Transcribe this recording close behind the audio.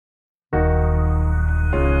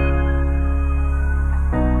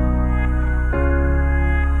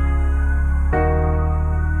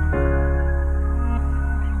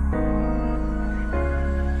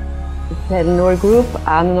Telenor Group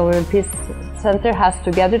and Nobel Peace Center has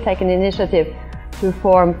together taken initiative to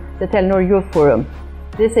form the Telenor Youth Forum.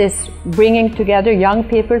 This is bringing together young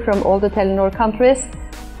people from all the Telenor countries,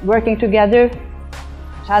 working together,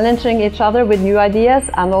 challenging each other with new ideas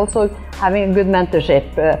and also having a good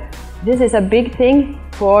mentorship. This is a big thing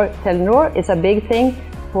for Telenor, it's a big thing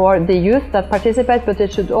for the youth that participate, but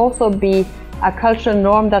it should also be a cultural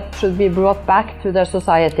norm that should be brought back to their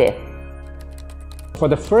society. For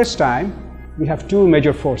the first time, we have two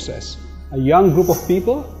major forces, a young group of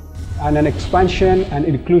people and an expansion and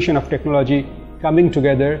inclusion of technology coming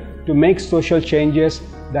together to make social changes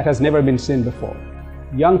that has never been seen before.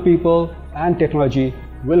 Young people and technology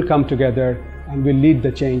will come together and will lead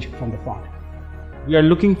the change from the front. We are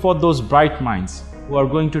looking for those bright minds who are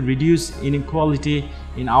going to reduce inequality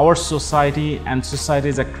in our society and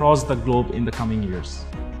societies across the globe in the coming years.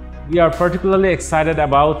 We are particularly excited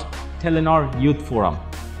about Telenor Youth Forum.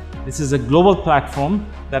 This is a global platform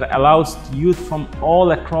that allows youth from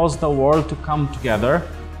all across the world to come together,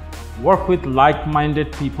 work with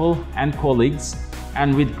like-minded people and colleagues,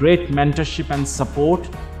 and with great mentorship and support,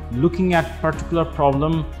 looking at particular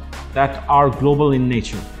problems that are global in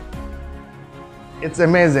nature. It's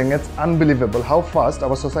amazing, it's unbelievable how fast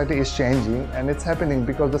our society is changing, and it's happening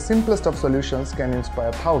because the simplest of solutions can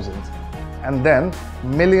inspire thousands. And then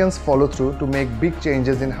millions follow through to make big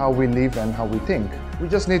changes in how we live and how we think. We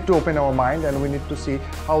just need to open our mind and we need to see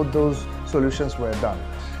how those solutions were done.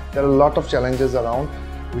 There are a lot of challenges around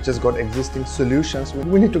which has got existing solutions.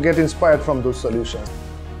 We need to get inspired from those solutions.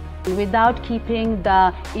 Without keeping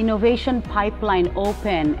the innovation pipeline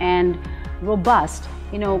open and robust,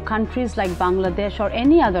 countries like Bangladesh or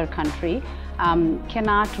any other country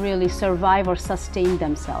cannot really survive or sustain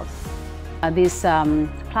themselves. This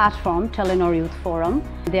platform, Telenor Youth Forum,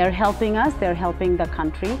 they're helping us, they're helping the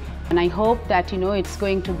country. And I hope that it's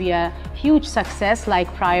going to be a huge success like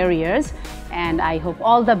prior years, and I hope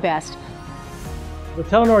all the best. The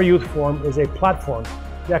Telenor Youth Forum is a platform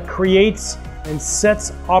that creates and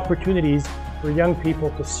sets opportunities for young people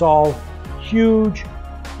to solve huge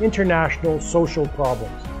international social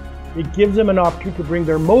problems. It gives them an opportunity to bring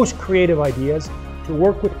their most creative ideas, to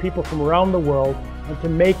work with people from around the world, and to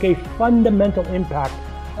make a fundamental impact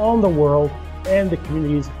on the world and the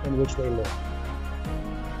communities in which they live.